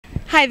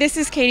Hi, this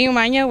is Katie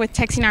Umano with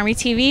Texian Army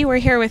TV. We're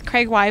here with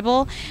Craig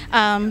Waibel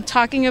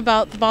talking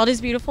about the Bald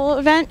is Beautiful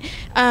event.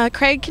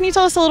 Craig, can you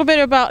tell us a little bit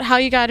about how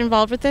you got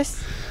involved with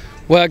this?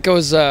 Well, it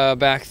goes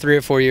back 3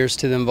 or 4 years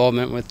to the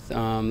involvement with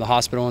the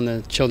hospital and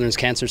the Children's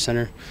Cancer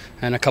Center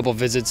and a couple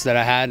visits that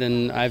I had.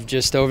 And I've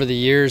just over the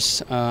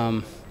years,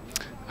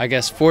 I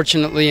guess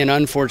fortunately and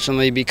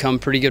unfortunately, become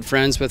pretty good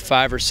friends with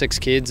 5 or 6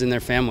 kids and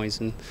their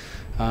families.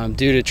 And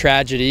due to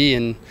tragedy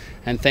and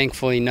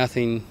thankfully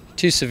nothing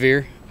too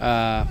severe,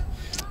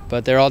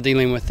 but they're all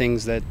dealing with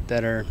things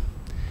that are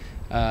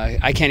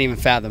I can't even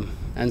fathom.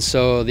 And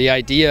so the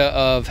idea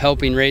of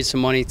helping raise some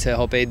money to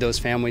help aid those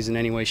families in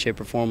any way, shape,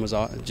 or form was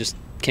just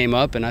came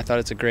up, and I thought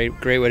it's a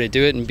great way to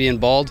do it. And being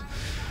bald,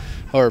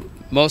 or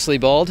mostly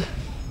bald,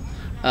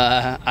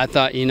 I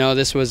thought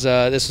this was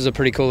a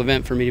pretty cool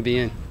event for me to be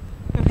in.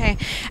 Okay,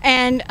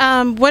 and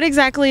what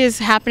exactly is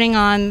happening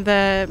on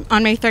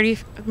May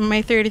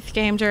 30th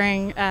game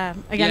during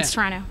against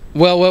Toronto?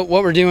 Well,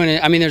 what we're doing,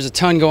 I mean, there's a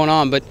ton going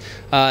on, but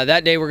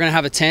that day we're going to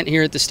have a tent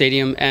here at the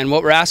stadium, and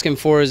what we're asking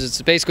for is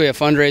it's basically a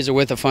fundraiser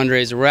with a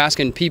fundraiser. We're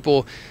asking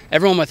people,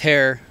 everyone with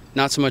hair,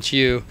 not so much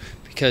you,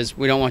 because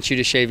we don't want you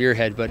to shave your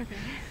head, but okay.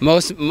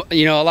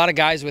 A lot of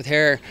guys with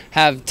hair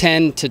have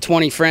 10 to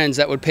 20 friends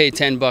that would pay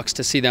 $10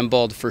 to see them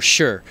bald for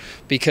sure.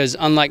 Because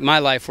unlike my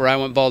life where I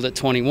went bald at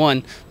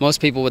 21,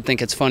 most people would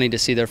think it's funny to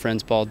see their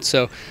friends bald.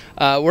 So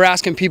we're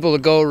asking people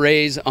to go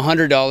raise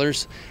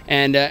 $100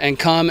 and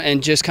come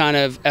and just kind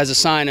of as a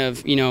sign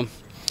of,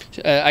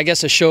 I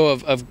guess a show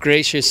of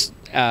gracious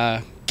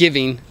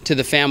giving to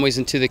the families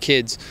and to the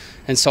kids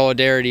and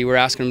solidarity. We're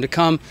asking them to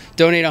come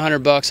donate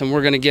 $100, and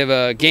we're going to give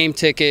a game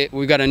ticket.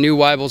 We've got a new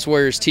Waibel's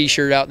Warriors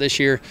t-shirt out this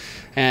year,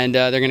 and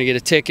they're going to get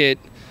a ticket,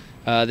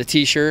 the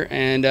t-shirt,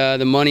 and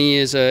the money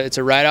is it's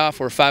a write-off.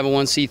 We're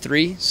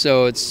 501c3,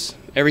 so it's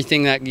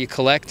everything that you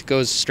collect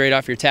goes straight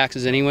off your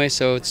taxes anyway,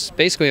 so it's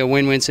basically a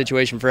win-win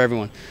situation for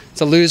everyone.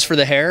 It's a lose for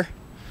the hair,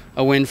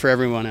 a win for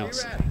everyone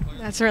else.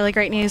 That's really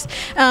great news.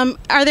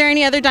 Are there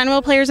any other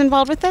Dynamo players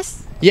involved with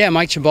this? Yeah,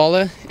 Mike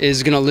Chabala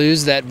is going to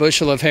lose that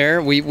bushel of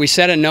hair. We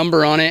set a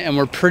number on it, and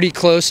we're pretty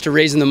close to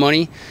raising the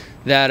money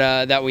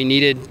that we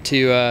needed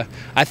to.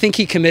 I think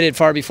he committed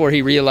far before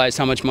he realized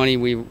how much money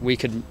we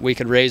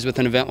could raise with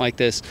an event like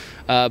this.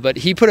 But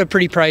he put a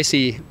pretty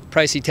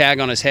pricey tag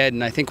on his head,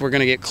 and I think we're going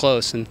to get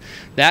close. And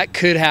that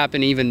could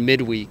happen even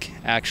midweek,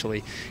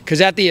 actually,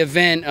 because at the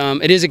event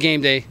it is a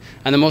game day,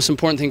 and the most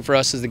important thing for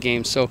us is the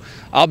game. So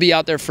I'll be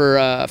out there for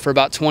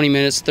about 20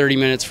 minutes, 30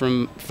 minutes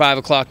from 5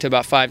 o'clock to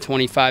about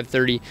 5:20,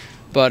 5:30.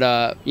 But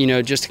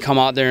just to come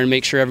out there and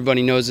make sure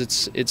everybody knows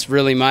it's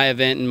really my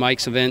event and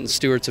Mike's event and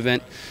Stuart's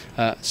event.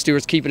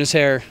 Stuart's keeping his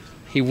hair.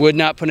 He would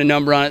not put a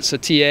number on it, so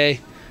TA,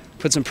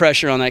 put some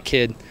pressure on that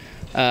kid.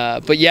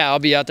 But yeah, I'll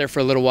be out there for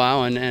a little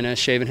while and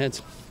shaving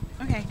heads.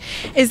 Okay.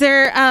 Is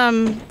there,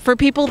 for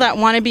people that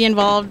want to be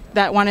involved,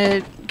 that want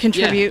to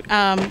contribute,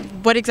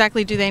 what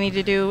exactly do they need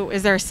to do?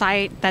 Is there a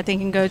site that they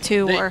can go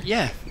to?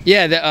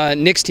 The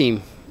Nick's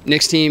Team.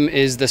 Nick's Team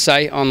is the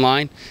site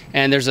online,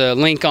 and there's a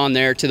link on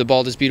there to the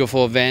Bald is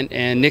Beautiful event,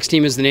 and Nick's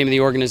Team is the name of the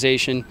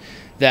organization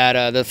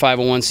that the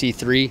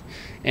 501c3,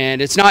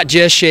 and it's not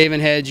just shaving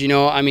heads.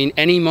 I mean,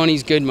 any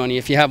money's good money.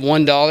 If you have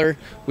 $1,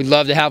 we'd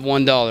love to have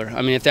 $1.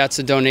 I mean, if that's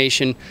a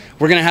donation,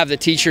 we're gonna have the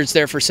t-shirts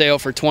there for sale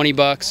for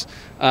 $20.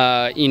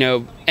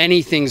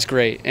 Anything's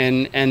great,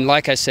 and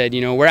like I said,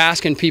 we're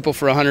asking people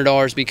for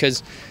 $100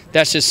 because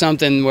that's just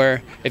something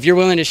where if you're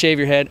willing to shave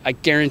your head, I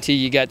guarantee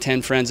you got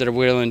 10 friends that are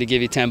willing to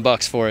give you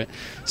 $10 for it.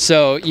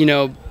 So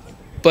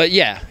but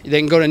yeah, they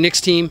can go to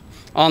Nick's Team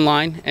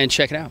online and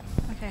check it out.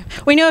 Okay,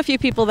 we know a few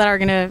people that are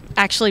going to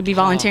actually be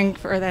volunteering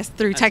for this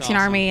through Texian awesome.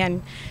 Army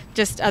and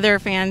just other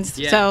fans.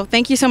 Yeah. So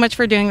thank you so much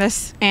for doing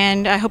this,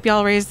 and I hope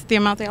y'all raise the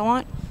amount that y'all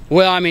want.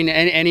 Well, I mean,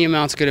 any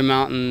amount's a good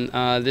amount,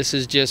 and this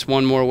is just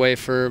one more way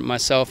for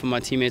myself and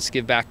my teammates to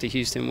give back to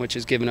Houston, which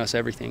has given us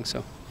everything.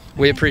 So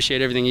we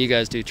appreciate everything you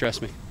guys do,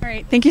 trust me. All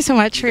right, thank you so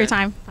much for your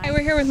time. Hi,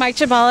 we're here with Mike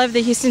Chabala of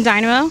the Houston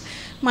Dynamo.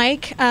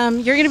 Mike,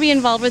 you're going to be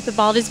involved with the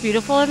Bald is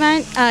Beautiful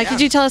event. Could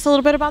you tell us a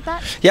little bit about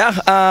that? Yeah,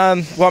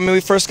 well, I mean,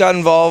 we first got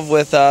involved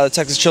with the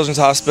Texas Children's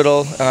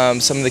Hospital,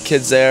 some of the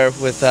kids there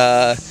with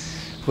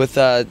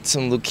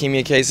some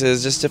leukemia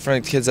cases, just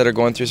different kids that are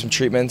going through some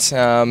treatments.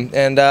 A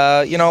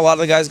lot of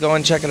the guys go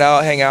and check it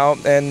out, hang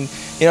out, and,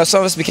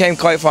 some of us became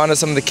quite fond of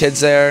some of the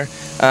kids there.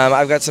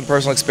 I've got some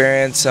personal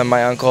experience.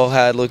 My uncle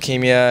had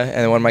leukemia,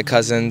 and one of my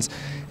cousins,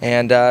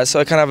 and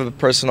so I kind of have a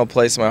personal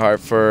place in my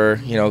heart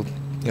for,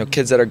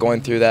 kids that are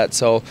going through that.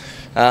 So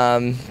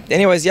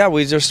anyways, yeah,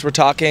 we just were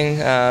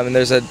talking, and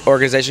there's an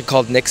organization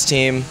called Nick's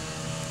Team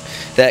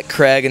that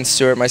Craig and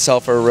Stuart,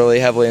 myself, are really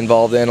heavily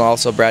involved in,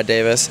 also Brad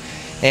Davis.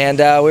 And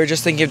we were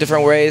just thinking of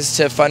different ways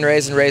to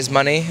fundraise and raise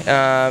money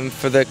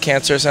for the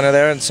cancer center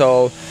there. And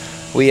so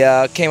we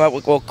came up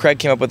with, well, Craig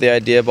came up with the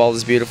idea, bald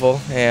is beautiful,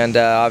 and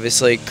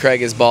obviously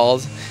Craig is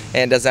bald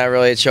and doesn't have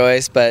really a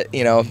choice, but,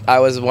 you know, I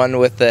was one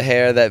with the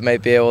hair that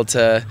might be able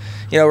to,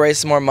 you know, raise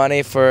some more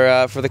money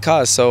for the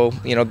cause. So,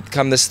 you know,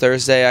 come this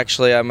Thursday,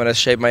 actually, I'm going to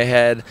shave my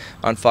head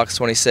on Fox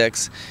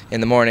 26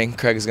 in the morning.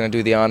 Craig is going to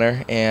do the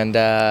honor, and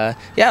yeah,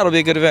 it'll be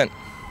a good event.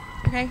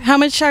 Okay. How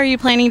much are you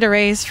planning to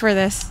raise for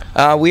this?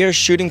 We are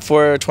shooting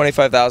for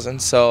 $25,000,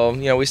 so,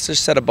 you know, we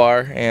just set a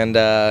bar,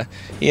 and,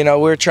 you know,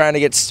 we're trying to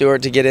get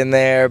Stuart to get in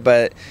there,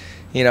 but,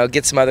 you know,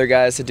 get some other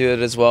guys to do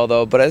it as well,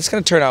 though. But it's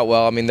going to turn out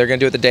well. I mean, they're going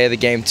to do it the day of the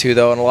game, too,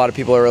 though, and a lot of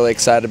people are really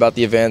excited about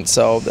the event,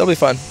 so it'll be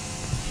fun.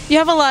 You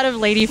have a lot of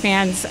lady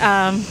fans,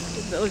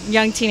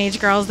 young teenage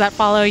girls that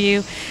follow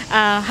you.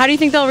 How do you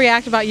think they'll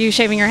react about you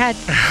shaving your head?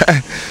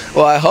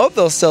 Well, I hope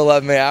they'll still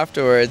love me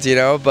afterwards, you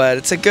know, but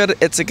it's a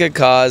good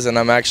cause, and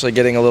I'm actually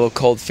getting a little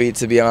cold feet,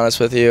 to be honest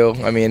with you.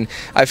 I mean,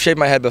 I've shaved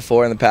my head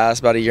before in the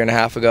past, about a year and a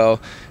half ago.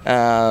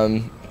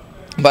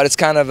 But it's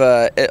kind of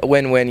a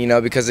win-win, you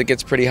know, because it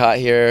gets pretty hot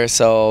here,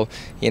 so,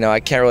 you know, I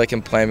can't really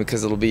complain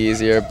because it'll be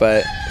easier,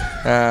 but,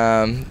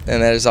 and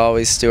there's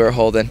always Stuart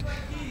Holden.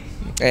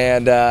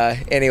 And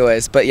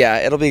anyways, but yeah,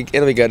 it'll be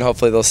good.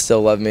 Hopefully they'll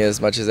still love me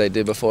as much as I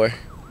did before.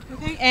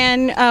 Okay.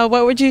 And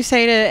what would you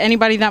say to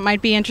anybody that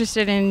might be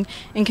interested in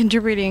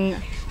contributing?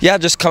 Yeah,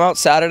 just come out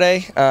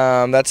Saturday.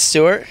 That's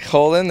Stuart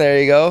Holden.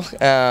 There you go.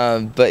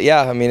 But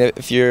yeah, I mean,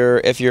 if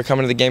you're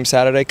coming to the game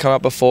Saturday, come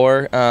out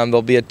before.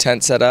 There'll be a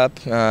tent set up.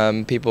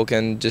 People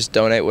can just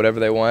donate whatever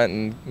they want,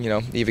 and, you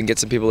know, even get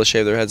some people to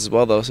shave their heads as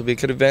well, though. So it'll be a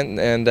good event,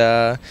 and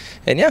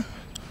yeah.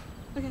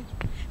 Okay.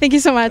 Thank you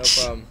so much.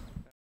 No problem.